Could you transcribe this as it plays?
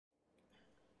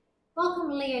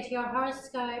Welcome, Leo, to your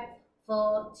horoscope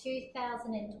for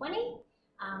 2020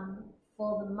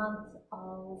 for the month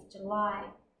of July.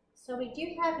 So we do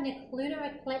have an lunar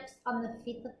eclipse on the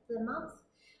 5th of the month,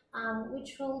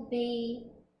 which will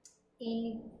be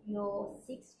in your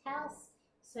 6th house.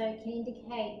 So it can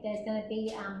indicate there's going to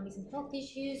be some health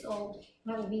issues, or you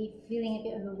might be feeling a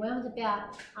bit overwhelmed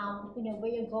about where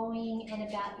you're going and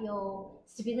about your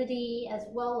stability as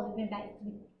well, or even about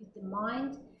with the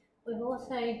mind. We've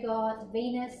also got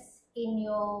Venus in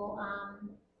your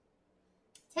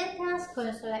 10th house,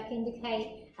 so that can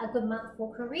indicate a good month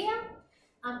for career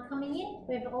coming in.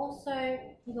 We've also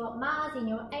got Mars in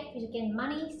your 8th, which is again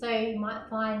money. So you might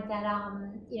find that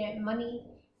money,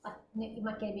 you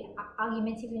might get a bit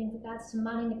argumentative in regards to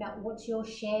money, about what's your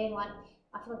share. Like,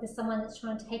 I feel like there's someone that's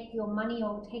trying to take your money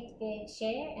or take their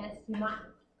share, and you might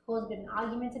cause a bit of an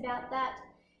argument about that.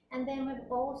 And then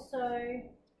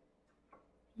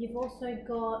you've also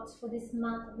got, for this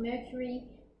month, Mercury,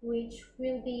 which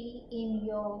will be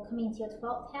coming into your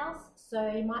 12th house.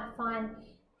 So you might find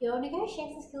your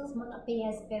negotiation skills might not be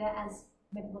as better as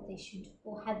maybe what they should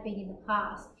or have been in the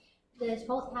past. The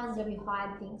 12th house is a very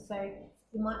hard thing, so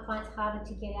you might find it's harder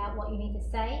to get out what you need to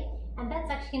say. And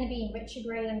that's actually going to be in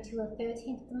retrograde until the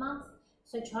 13th of the month.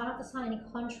 So try not to sign any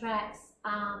contracts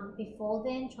before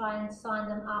then. Try and sign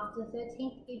them after the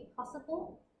 13th if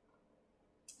possible.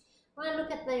 When I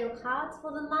look at your cards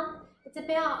for the month, it's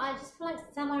about, I just feel like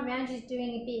someone around you is doing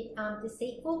a bit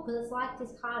deceitful, because it's like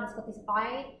this card has got this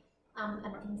eye, and I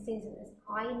can see there's an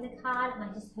eye in the card, and I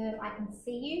just heard I can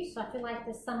see you. So I feel like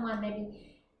there's someone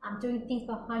maybe doing things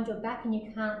behind your back and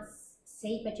you can't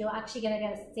see, but you're actually going to be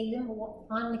able to see them, or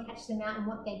finally catch them out and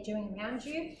what they're doing around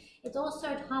you. It's also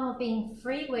a time of being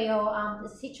free, where you're the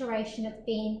situation that's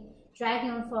been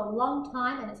dragging on for a long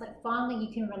time, and it's like finally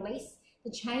you can release the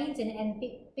chains and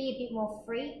be a bit more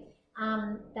free.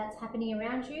 That's happening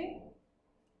around you.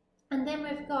 And then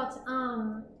we've got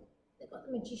the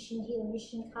Magician here, the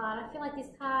Magician card. I feel like this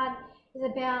card is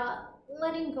about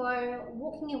letting go,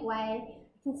 walking away.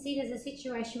 You can see there's a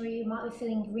situation where you might be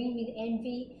feeling green with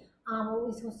envy, or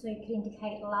this also could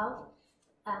indicate love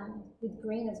with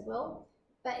green as well.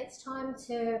 But it's time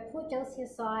to put jealousy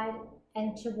aside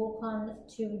and to walk on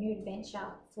to a new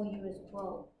adventure for you as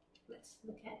well. Let's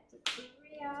look at the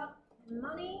career and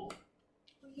money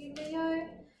for you, Leo.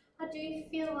 I do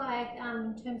feel like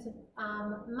in terms of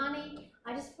money,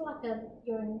 I just feel like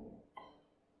you're in,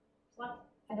 like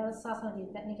another start on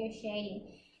that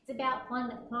negotiating. It's about fine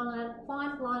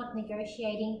line of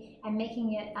negotiating and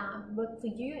making it work for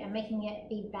you and making it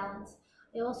be balanced.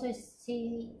 I also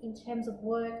see in terms of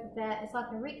work that it's like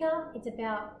a rigor. It's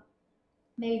about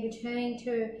maybe returning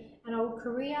to an old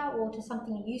career or to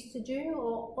something you used to do,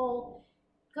 or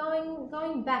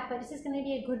going back, but this is going to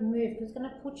be a good move because it's going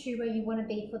to put you where you want to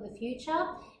be for the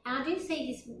future. And I do see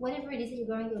this, whatever it is that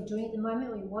you're doing at the moment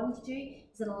or you're wanting to do,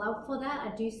 there's a love for that.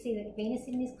 I do see that Venus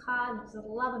in this card, there's a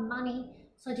love and money,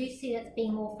 so I do see that's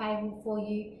being more favorable for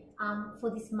you for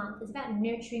this month. It's about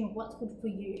nurturing what's good for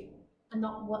you and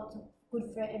not what's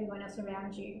good for everyone else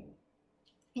around you.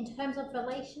 In terms of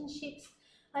relationships,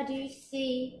 I do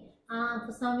see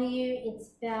for some of you it's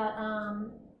about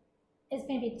it's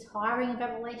been a bit tiring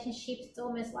about relationships. It's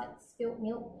almost like spilt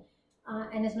milk,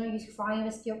 and there's no use crying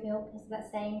over spilt milk, as that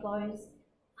saying goes.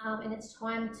 And it's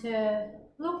time to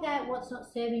look at what's not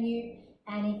serving you,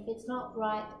 and if it's not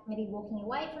right, maybe walking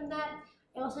away from that.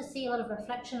 I also see a lot of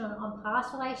reflection on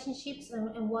past relationships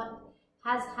and what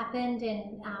has happened,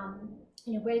 and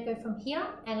where to go from here.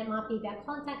 And it might be about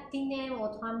contacting them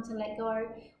or time to let go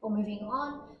or moving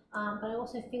on. But I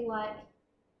also feel like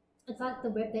it's like the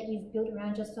web that you've built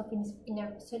around yourself in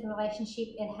a certain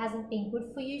relationship. It hasn't been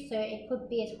good for you, so it could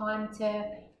be a time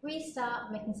to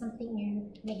restart, making something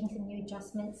new, making some new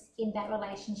adjustments in that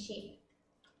relationship.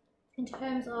 In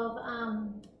terms of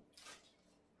around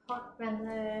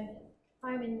the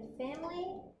home and the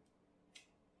family,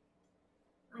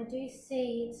 I do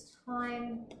see it's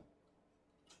time to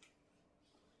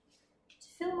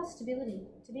feel more stability,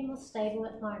 to be more stable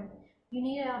at home. You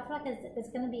need I feel like there's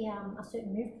going to be a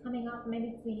certain move coming up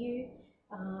maybe for you.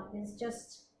 There's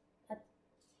just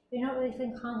you're not really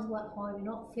feeling comfortable at home. You're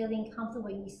not feeling comfortable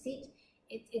where you sit.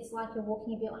 It's like you're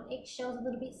walking a bit on eggshells a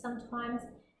little bit sometimes.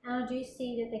 And I do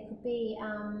see that there could be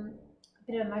a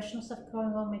bit of emotional stuff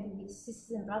going on, maybe with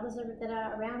sisters and brothers that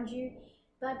are around you.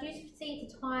 But I do see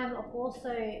it's a time of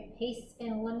also peace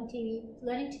and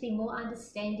learning to be more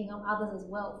understanding of others as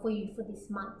well for you for this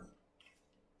month.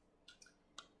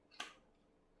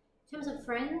 In terms of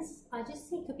friends, I just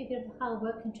see it could be a bit of hard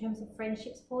work in terms of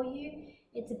friendships for you.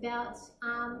 It's about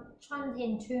trying to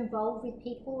get too involved with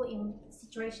people in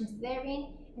situations they're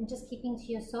in, and just keeping to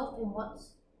yourself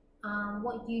and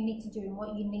what you need to do and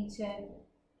what you need to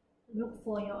look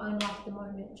for in your own life at the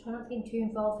moment. Try not to get too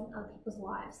involved in other people's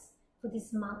lives for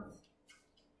this month.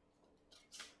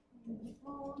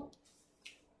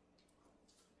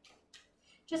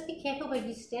 Just be careful where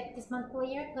you step this month,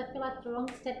 Leo, because I feel like the wrong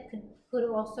step could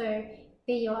also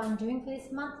be your undoing for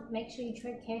this month. Make sure you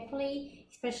tread carefully,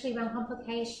 especially around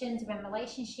complications, around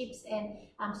relationships and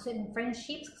certain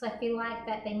friendships, because I feel like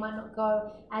that they might not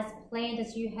go as planned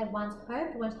as you had once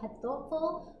hoped, once had thought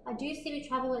for. I do see with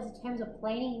travel as in terms of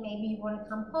planning. Maybe you want to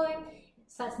come home,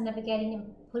 start navigating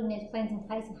and putting those plans in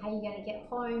place and how you're going to get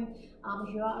home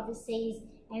if you are overseas,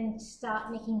 and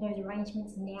start making those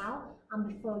arrangements now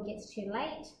before it gets too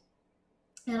late.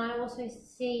 And I also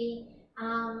see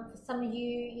for some of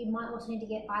you, you might also need to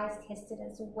get eyes tested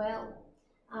as well.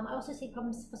 I also see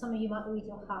problems for some of you might be with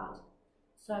your heart.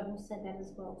 So I will say that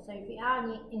as well. So if you are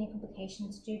any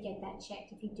complications, do get that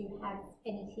checked if you do have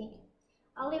anything.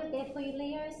 I'll leave it there for you,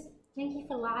 Leos. Thank you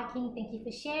for liking, thank you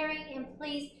for sharing, and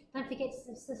please don't forget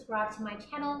to subscribe to my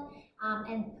channel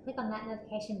and click on that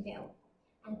notification bell.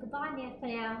 And goodbye now for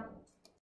now.